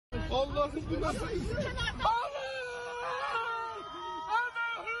Allah'ım nasıl?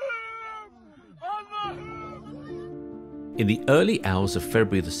 In the early hours of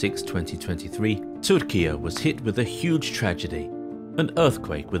February the 6th, 2023, Turkey was hit with a huge tragedy. An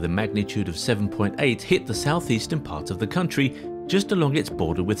earthquake with a magnitude of 7.8 hit the southeastern part of the country, just along its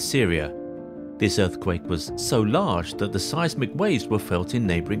border with Syria. This earthquake was so large that the seismic waves were felt in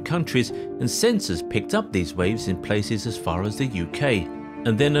neighbouring countries, and sensors picked up these waves in places as far as the UK.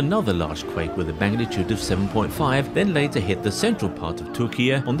 And then another large quake with a magnitude of 7.5 then later hit the central part of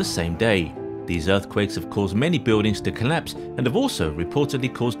Turkey on the same day. These earthquakes have caused many buildings to collapse and have also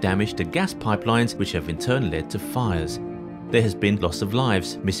reportedly caused damage to gas pipelines, which have in turn led to fires. There has been loss of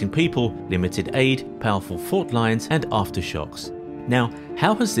lives, missing people, limited aid, powerful fault lines and aftershocks. Now,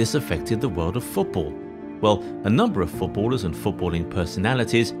 how has this affected the world of football? Well, a number of footballers and footballing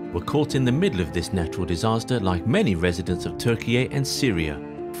personalities were caught in the middle of this natural disaster, like many residents of Turkey and Syria.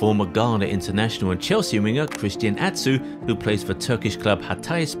 Former Ghana international and Chelsea winger Christian Atsu, who plays for Turkish club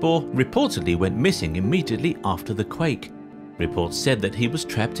Hatayspor, reportedly went missing immediately after the quake. Reports said that he was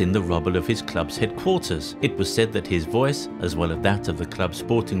trapped in the rubble of his club's headquarters. It was said that his voice, as well as that of the club's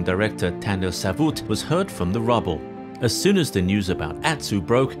sporting director Tanel Savut, was heard from the rubble. As soon as the news about Atsu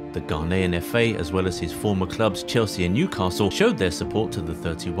broke, the Ghanaian FA, as well as his former clubs Chelsea and Newcastle, showed their support to the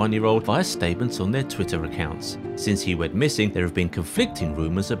 31-year-old via statements on their Twitter accounts. Since he went missing, there have been conflicting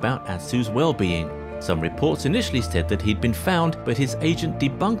rumours about Atsu's well-being. Some reports initially said that he'd been found, but his agent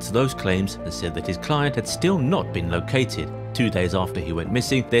debunked those claims and said that his client had still not been located. 2 days after he went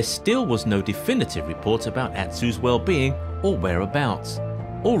missing, there still was no definitive report about Atsu's well-being or whereabouts.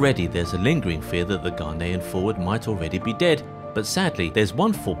 Already there's a lingering fear that the Ghanaian forward might already be dead, but sadly there's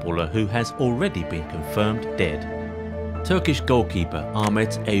one footballer who has already been confirmed dead. Turkish goalkeeper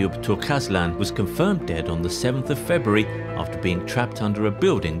Ahmet Eyüp Turkaslan was confirmed dead on the 7th of February after being trapped under a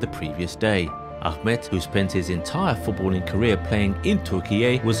building the previous day. Ahmet, who spent his entire footballing career playing in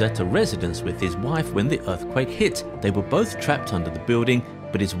Turkey, was at a residence with his wife when the earthquake hit. They were both trapped under the building,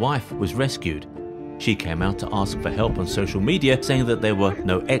 but his wife was rescued. She came out to ask for help on social media, saying that there were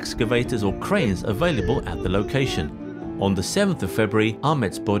no excavators or cranes available at the location. On the 7th of February,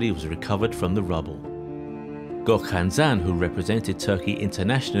 Ahmet's body was recovered from the rubble. Gökhan Zan, who represented Turkey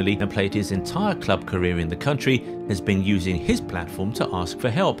internationally and played his entire club career in the country, has been using his platform to ask for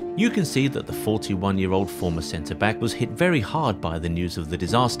help. You can see that the 41-year-old former centre-back was hit very hard by the news of the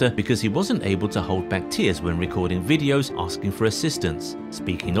disaster because he wasn't able to hold back tears when recording videos asking for assistance.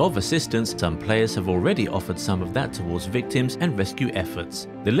 Speaking of assistance, some players have already offered some of that towards victims and rescue efforts.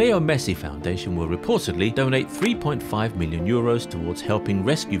 The Leo Messi Foundation will reportedly donate €3.5 million towards helping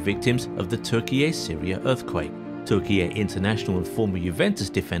rescue victims of the Turkey-Syria earthquake. Turkey international and former Juventus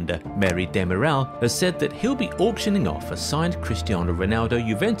defender Merih Demiral has said that he'll be auctioning off a signed Cristiano Ronaldo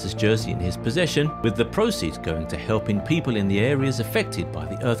Juventus jersey in his possession, with the proceeds going to helping people in the areas affected by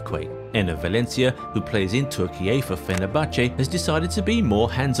the earthquake. Enner Valencia, who plays in Turkey for Fenerbahce, has decided to be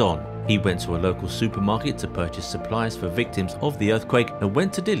more hands-on. He went to a local supermarket to purchase supplies for victims of the earthquake and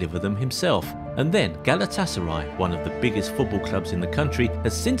went to deliver them himself. And then Galatasaray, one of the biggest football clubs in the country,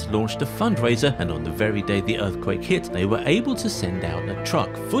 has since launched a fundraiser, and on the very day the earthquake hit, they were able to send out a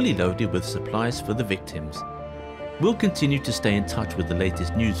truck fully loaded with supplies for the victims. We'll continue to stay in touch with the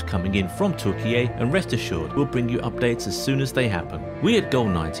latest news coming in from Turkey, and rest assured we'll bring you updates as soon as they happen. We at Goal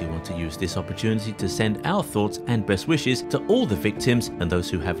 90 want to use this opportunity to send our thoughts and best wishes to all the victims and those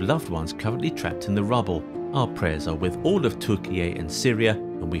who have loved ones currently trapped in the rubble. Our prayers are with all of Turkey and Syria,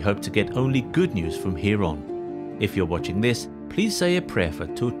 and we hope to get only good news from here on. If you're watching this, please say a prayer for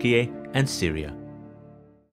Turkey and Syria.